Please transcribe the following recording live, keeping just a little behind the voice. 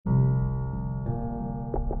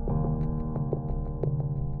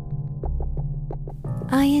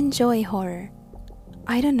I enjoy horror.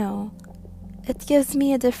 I don't know. It gives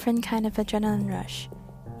me a different kind of adrenaline rush.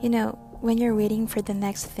 You know, when you're waiting for the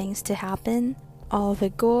next things to happen, all the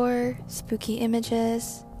gore, spooky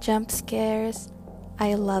images, jump scares,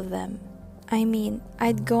 I love them. I mean,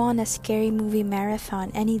 I'd go on a scary movie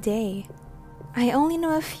marathon any day. I only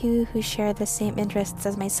know a few who share the same interests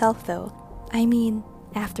as myself though. I mean,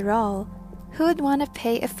 after all, who would want to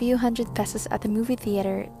pay a few $100 at the movie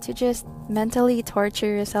theater to just mentally torture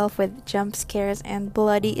yourself with jump scares and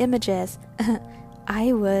bloody images?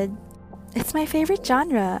 I would. It's my favorite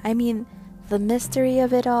genre. I mean, the mystery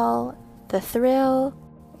of it all, the thrill,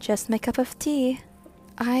 just my cup of tea.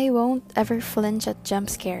 I won't ever flinch at jump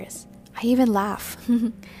scares. I even laugh.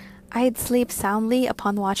 I'd sleep soundly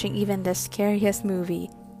upon watching even the scariest movie.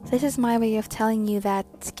 This is my way of telling you that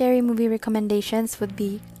scary movie recommendations would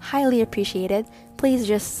be highly appreciated. Please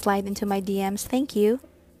just slide into my DMs, thank you.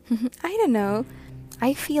 I don't know.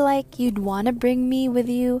 I feel like you'd want to bring me with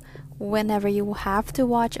you whenever you have to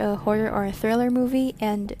watch a horror or a thriller movie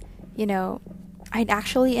and, I'd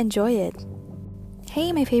actually enjoy it.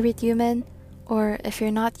 Hey, my favorite human. Or if you're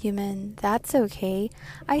not human, that's okay.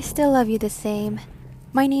 I still love you the same.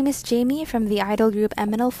 My name is Jamie from the idol group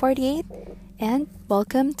MNL48. And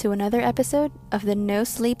welcome to another episode of the No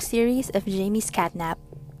Sleep series of Jamie's Catnap.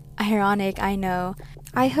 Ironic, I know.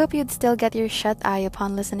 I hope you'd still get your shut eye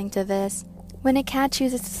upon listening to this. When a cat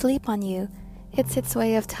chooses to sleep on you, it's its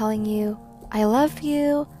way of telling you, I love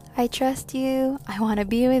you, I trust you, I want to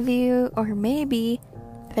be with you, or maybe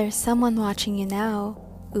there's someone watching you now.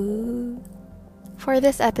 Ooh. For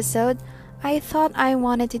this episode, I thought I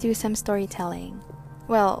wanted to do some storytelling.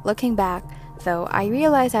 Well, looking back, though, I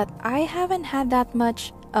realized that I haven't had that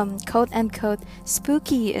much, quote-unquote,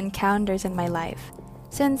 spooky encounters in my life.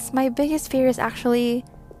 Since my biggest fear is actually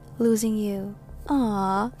losing you.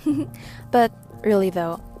 Aww. But really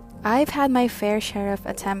though, I've had my fair share of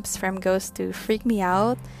attempts from ghosts to freak me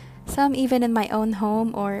out, some even in my own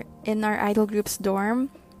home or in our idol group's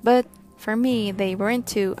dorm. But for me, they weren't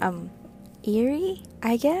too, eerie,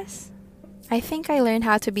 I guess? I think I learned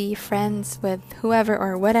how to be friends with whoever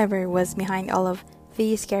or whatever was behind all of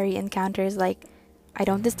these scary encounters. Like, I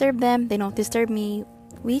don't disturb them, they don't disturb me.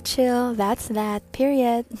 We chill, that's that,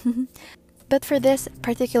 period. But for this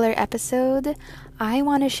particular episode, I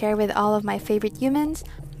want to share with all of my favorite humans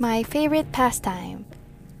my favorite pastime.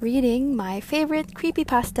 Reading my favorite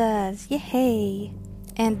creepypastas. Yay!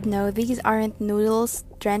 And no, these aren't noodles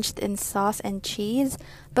drenched in sauce and cheese,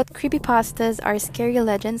 but creepypastas are scary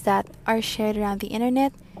legends that are shared around the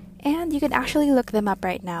internet, and you can actually look them up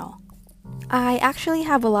right now. I actually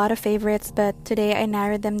have a lot of favorites, but today I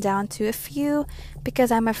narrowed them down to a few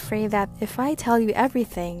because I'm afraid that if I tell you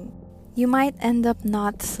everything, you might end up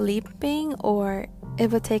not sleeping or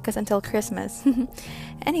it would take us until Christmas.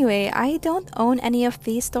 Anyway, I don't own any of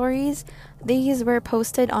these stories. These were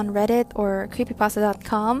posted on Reddit or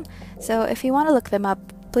creepypasta.com, so if you want to look them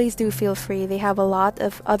up, please do feel free. They have a lot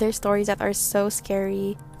of other stories that are so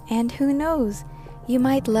scary, and who knows, you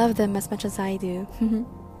might love them as much as I do.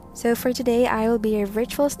 So for today, I will be your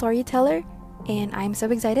virtual storyteller, and I'm so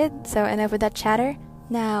excited. So enough with that chatter.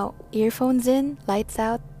 Now, earphones in, lights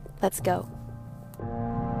out, let's go.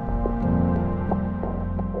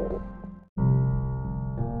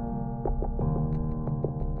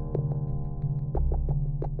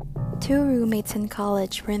 Two roommates in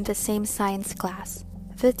college were in the same science class.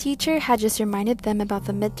 The teacher had just reminded them about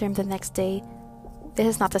the midterm the next day. This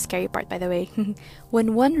is not the scary part, by the way.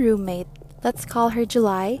 When one roommate, let's call her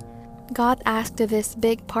July, got asked to this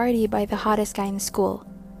big party by the hottest guy in school.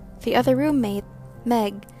 The other roommate,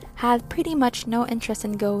 Meg, had pretty much no interest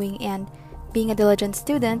in going, and being a diligent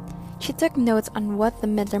student, she took notes on what the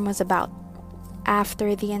midterm was about.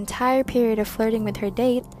 After the entire period of flirting with her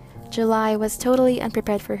date, July was totally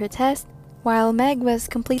unprepared for her test, while Meg was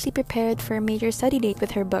completely prepared for a major study date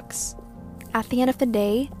with her books. At the end of the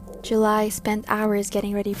day, July spent hours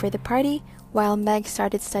getting ready for the party, while Meg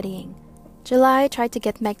started studying. July tried to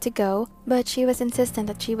get Meg to go, but she was insistent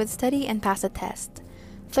that she would study and pass the test.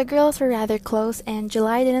 The girls were rather close, and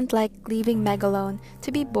July didn't like leaving Meg alone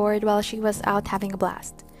to be bored while she was out having a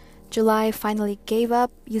blast. July finally gave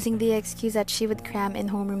up, using the excuse that she would cram in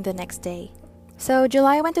homeroom the next day. So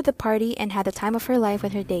July went to the party and had the time of her life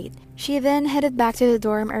with her date. She then headed back to the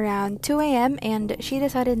dorm around 2 a.m. and she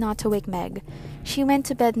decided not to wake Meg. She went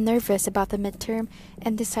to bed nervous about the midterm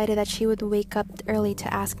and decided that she would wake up early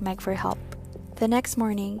to ask Meg for help. The next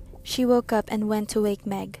morning, she woke up and went to wake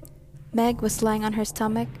Meg. Meg was lying on her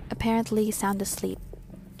stomach, apparently sound asleep.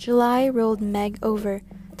 July rolled Meg over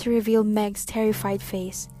to reveal Meg's terrified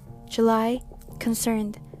face. July,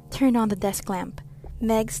 concerned, turned on the desk lamp.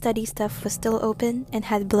 Meg's study stuff was still open and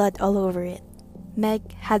had blood all over it.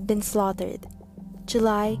 Meg had been slaughtered.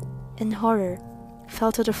 July, in horror,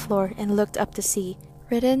 fell to the floor and looked up to see,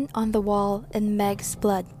 written on the wall in Meg's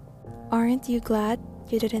blood, "Aren't you glad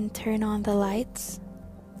you didn't turn on the lights?"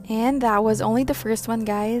 And that was only the first one,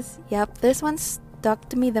 guys. Yep, this one stuck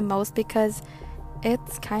to me the most because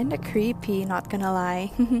it's kinda creepy, not gonna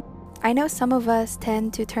lie. I know some of us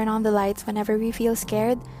tend to turn on the lights whenever we feel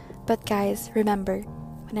scared, but guys, remember,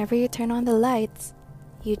 whenever you turn on the lights,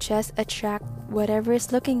 you just attract whatever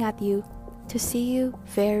is looking at you to see you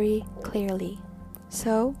very clearly.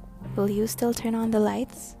 So, will you still turn on the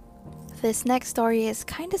lights? This next story is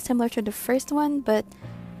kinda similar to the first one, but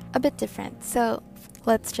a bit different. So,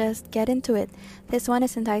 let's just get into it. This one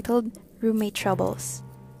is entitled Roommate Troubles.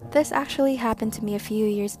 This actually happened to me a few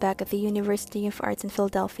years back at the University of Arts in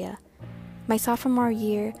Philadelphia. My sophomore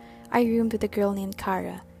year, I roomed with a girl named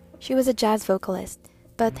Kara. She was a jazz vocalist,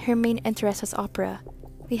 but her main interest was opera.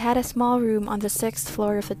 We had a small room on the 6th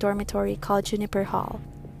floor of the dormitory called Juniper Hall.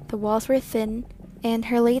 The walls were thin, and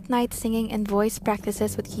her late-night singing and voice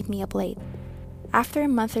practices would keep me up late. After a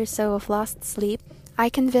month or so of lost sleep, I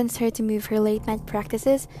convinced her to move her late-night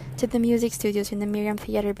practices to the music studios in the Miriam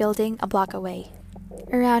Theater building a block away.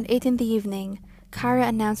 Around 8 in the evening, Kara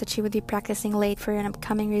announced that she would be practicing late for an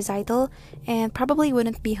upcoming recital and probably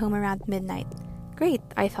wouldn't be home around midnight. Great,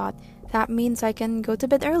 I thought. That means I can go to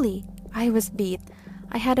bed early. I was beat.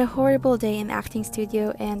 I had a horrible day in acting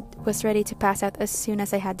studio and was ready to pass out as soon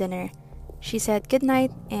as I had dinner. She said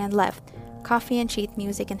goodnight and left, coffee and sheet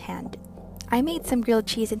music in hand. I made some grilled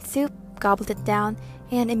cheese and soup, gobbled it down,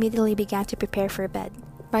 and immediately began to prepare for bed.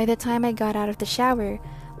 By the time I got out of the shower,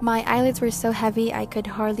 my eyelids were so heavy I could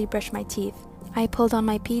hardly brush my teeth. I pulled on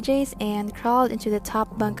my PJs and crawled into the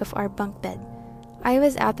top bunk of our bunk bed. I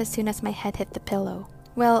was out as soon as my head hit the pillow.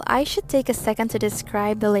 Well, I should take a second to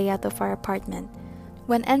describe the layout of our apartment.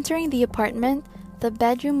 When entering the apartment, the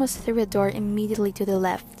bedroom was through a door immediately to the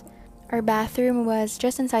left. Our bathroom was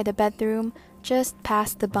just inside the bedroom, just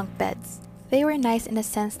past the bunk beds. They were nice in the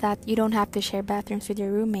sense that you don't have to share bathrooms with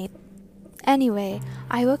your roommate. Anyway,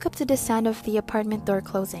 I woke up to the sound of the apartment door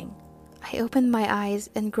closing. I opened my eyes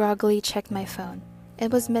and groggily checked my phone.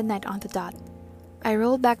 It was midnight on the dot. I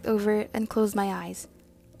rolled back over and closed my eyes.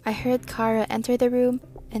 I heard Kara enter the room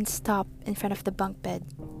and stop in front of the bunk bed.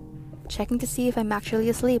 Checking to see if I'm actually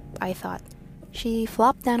asleep, I thought. She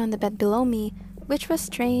flopped down on the bed below me, which was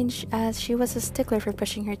strange as she was a stickler for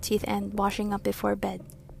brushing her teeth and washing up before bed.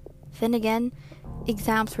 Then again,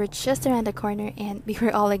 exams were just around the corner and we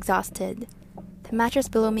were all exhausted. The mattress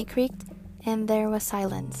below me creaked and there was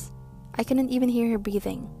silence. I couldn't even hear her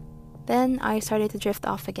breathing. Then I started to drift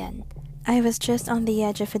off again. I was just on the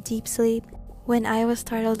edge of a deep sleep when I was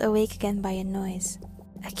startled awake again by a noise.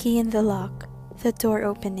 A key in the lock, the door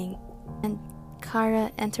opening, and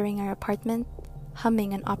Kara entering our apartment,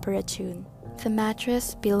 humming an opera tune. The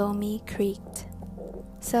mattress below me creaked.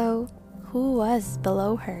 So, who was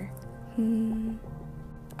below her?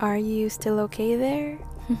 Are you still okay there?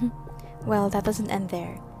 Well, that doesn't end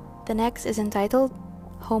there. The next is entitled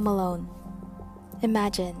Home Alone.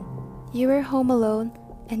 Imagine, you are home alone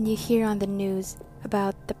and you hear on the news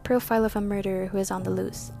about the profile of a murderer who is on the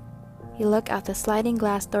loose. You look out the sliding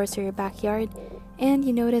glass doors to your backyard and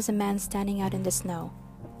you notice a man standing out in the snow.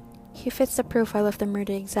 He fits the profile of the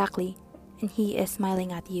murderer exactly, and he is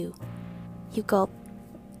smiling at you. You gulp,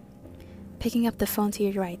 picking up the phone to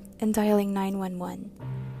your right and dialing 911.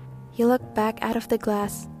 You look back out of the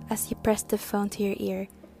glass as you press the phone to your ear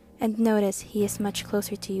and notice he is much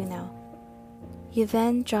closer to you now. You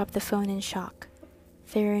then drop the phone in shock.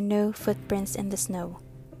 There are no footprints in the snow.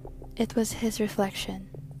 It was his reflection.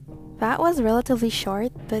 That was relatively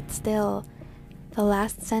short, but still, the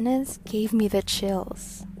last sentence gave me the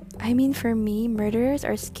chills. I mean, for me, murderers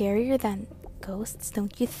are scarier than ghosts,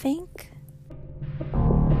 don't you think?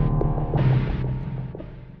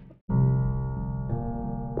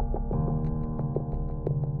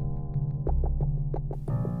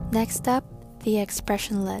 Next up, the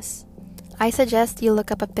expressionless. I suggest you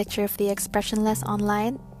look up a picture of the expressionless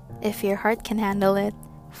online, if your heart can handle it,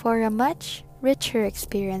 for a much richer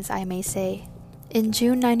experience, I may say. In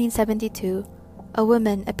June 1972, a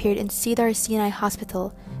woman appeared in Cedar Sinai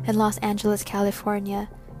Hospital in Los Angeles, California,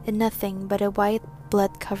 in nothing but a white,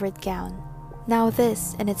 blood-covered gown. Now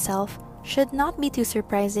this, in itself, should not be too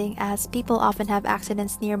surprising as people often have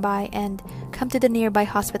accidents nearby and come to the nearby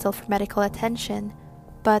hospital for medical attention,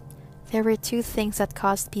 but there were two things that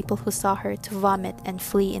caused people who saw her to vomit and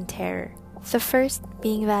flee in terror. The first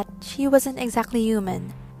being that she wasn't exactly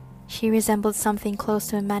human. She resembled something close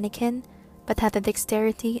to a mannequin, but had the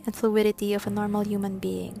dexterity and fluidity of a normal human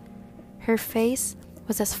being. Her face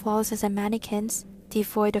was as flawless as a mannequin's,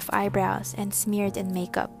 devoid of eyebrows and smeared in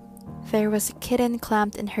makeup. There was a kitten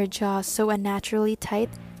clamped in her jaws so unnaturally tight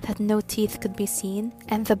that no teeth could be seen,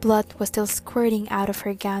 and the blood was still squirting out of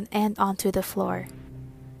her gown and onto the floor.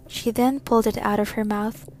 She then pulled it out of her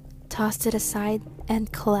mouth, tossed it aside,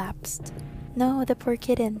 and collapsed. No, the poor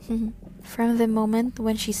kitten. From the moment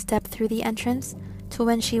when she stepped through the entrance to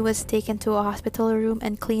when she was taken to a hospital room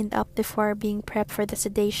and cleaned up before being prepped for the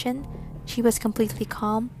sedation, she was completely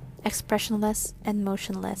calm, expressionless, and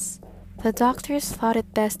motionless. The doctors thought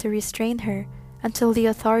it best to restrain her until the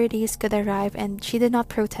authorities could arrive, and she did not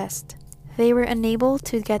protest. They were unable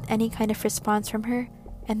to get any kind of response from her,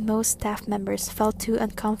 and most staff members felt too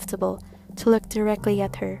uncomfortable to look directly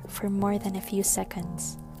at her for more than a few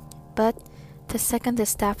seconds. But the second the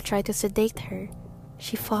staff tried to sedate her,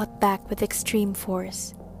 she fought back with extreme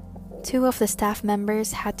force. Two of the staff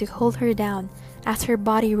members had to hold her down as her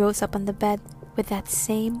body rose up on the bed with that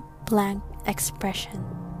same blank expression.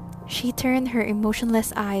 She turned her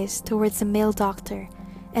emotionless eyes towards the male doctor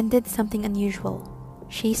and did something unusual.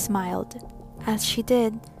 She smiled. As she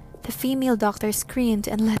did, the female doctor screamed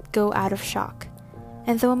and let go out of shock.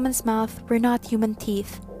 In the woman's mouth were not human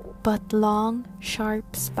teeth, but long,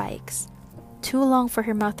 sharp spikes, too long for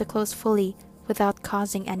her mouth to close fully without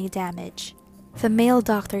causing any damage. The male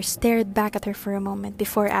doctor stared back at her for a moment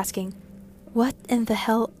before asking, "What in the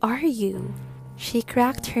hell are you?" She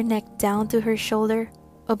cracked her neck down to her shoulder,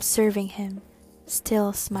 observing him,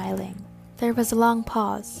 still smiling. There was a long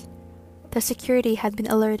pause. The security had been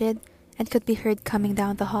alerted and could be heard coming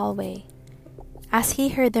down the hallway. As he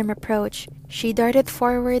heard them approach, she darted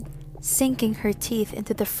forward, sinking her teeth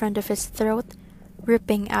into the front of his throat,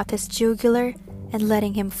 ripping out his jugular and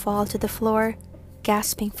letting him fall to the floor,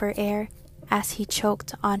 gasping for air as he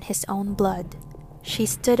choked on his own blood. She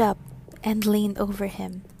stood up and leaned over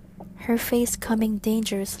him, her face coming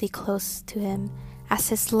dangerously close to him as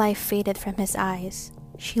his life faded from his eyes.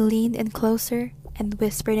 She leaned in closer and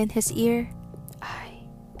whispered in his ear,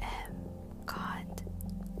 "I am God."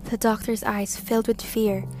 The doctor's eyes filled with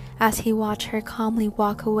fear as he watched her calmly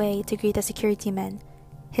walk away to greet the security men.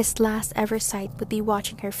 His last ever sight would be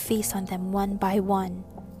watching her feast on them one by one.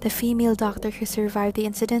 The female doctor who survived the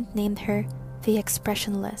incident named her the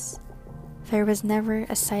Expressionless. There was never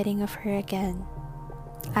a sighting of her again.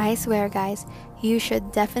 I swear, guys, you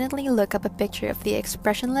should definitely look up a picture of the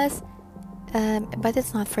Expressionless, but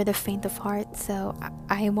it's not for the faint of heart, so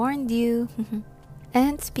I warned you.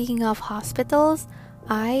 And speaking of hospitals,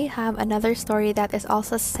 I have another story that is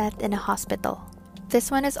also set in a hospital. This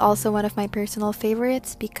one is also one of my personal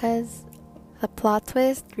favorites because the plot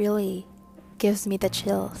twist really gives me the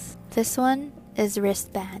chills. This one is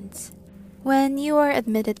wristbands. When you are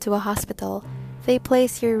admitted to a hospital, they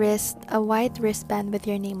place your wrist a white wristband with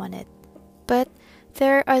your name on it. But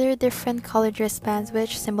there are other different colored wristbands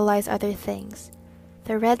which symbolize other things.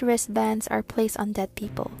 The red wristbands are placed on dead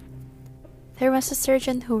people. There was a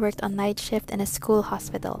surgeon who worked on night shift in a school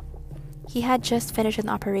hospital. He had just finished an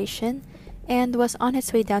operation and was on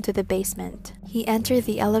his way down to the basement. He entered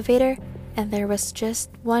the elevator and there was just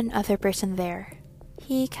one other person there.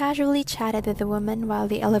 He casually chatted with the woman while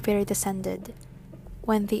the elevator descended.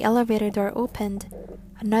 When the elevator door opened,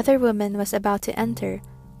 another woman was about to enter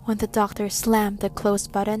when the doctor slammed the close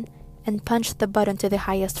button and punched the button to the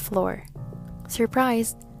highest floor.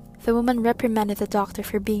 Surprised, the woman reprimanded the doctor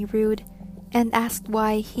for being rude and asked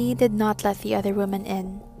why he did not let the other woman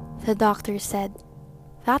in. The doctor said,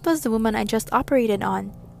 "That was the woman I just operated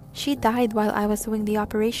on. She died while I was doing the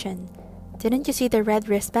operation. Didn't you see the red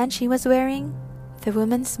wristband she was wearing?" The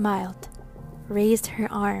woman smiled, raised her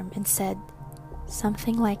arm, and said,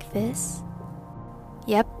 "Something like this?"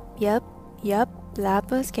 Yep,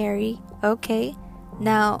 that was scary. Okay,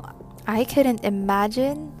 now, I couldn't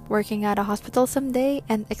imagine working at a hospital someday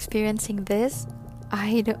and experiencing this.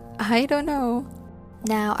 I don't know.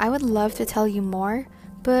 Now, I would love to tell you more,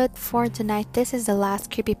 but for tonight, this is the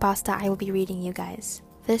last creepypasta I will be reading you guys.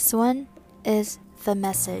 This one is The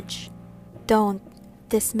Message. Don't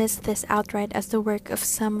dismiss this outright as the work of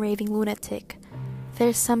some raving lunatic.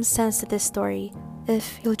 There's some sense to this story,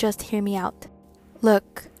 if you'll just hear me out.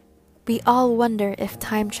 Look, we all wonder if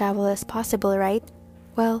time travel is possible, right?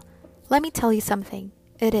 Well, let me tell you something.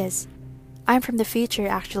 It is. I'm from the future,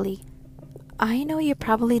 actually. I know you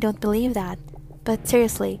probably don't believe that, but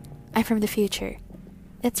seriously, I'm from the future.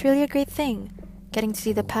 It's really a great thing, getting to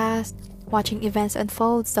see the past, watching events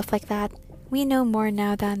unfold, stuff like that. We know more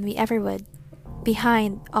now than we ever would.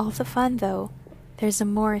 Behind all the fun, though, there's a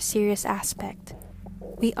more serious aspect.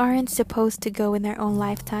 We aren't supposed to go in our own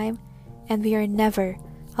lifetime, and we are never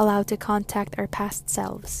allowed to contact our past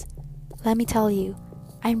selves. Let me tell you,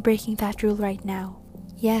 I'm breaking that rule right now.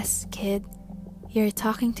 Yes, kid, you're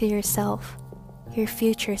talking to yourself, your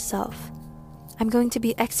future self. I'm going to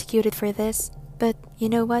be executed for this, but you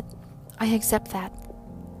know what? I accept that.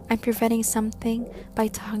 I'm preventing something by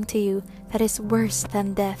talking to you that is worse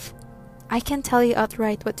than death. I can't tell you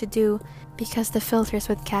outright what to do because the filters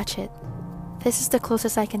would catch it. This is the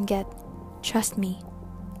closest I can get. Trust me.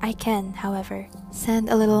 I can, however, send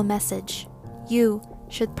a little message. You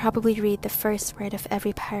should probably read the first word of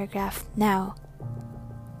every paragraph now.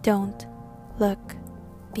 Don't look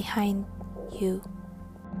behind you.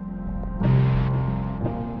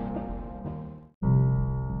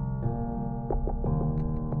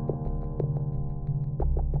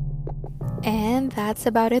 And that's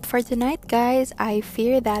about it for tonight, guys. I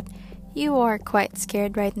fear that you are quite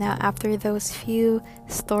scared right now after those few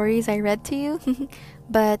stories I read to you.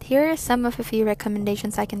 But here are some of a few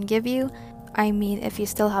recommendations I can give you. I mean, if you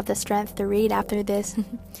still have the strength to read after this.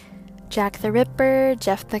 Jack the Ripper,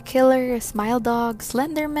 Jeff the Killer, Smile Dog,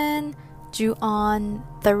 Slenderman, Ju-On,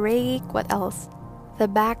 The Rake, what else? The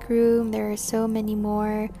Back Room, there are so many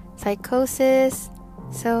more. Psychosis,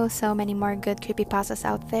 so many more good creepypastas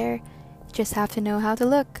out there. You just have to know how to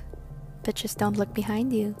look. But just don't look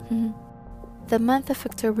behind you. The month of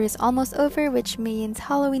October is almost over, which means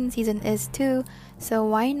Halloween season is too. So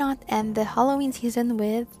why not end the Halloween season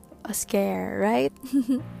with a scare, right?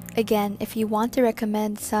 Again, if you want to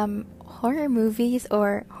recommend some horror movies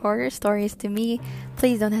or horror stories to me,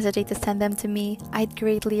 please don't hesitate to send them to me. I'd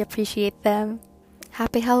greatly appreciate them.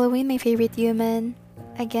 Happy Halloween, my favorite human.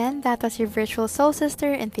 Again, that was your virtual soul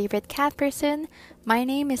sister and favorite cat person. My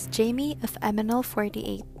name is Jamie of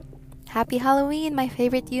Eminal48. Happy Halloween, my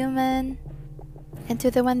favorite human. And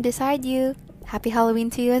to the one beside you, happy Halloween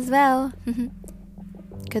to you as well.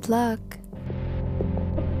 Good luck.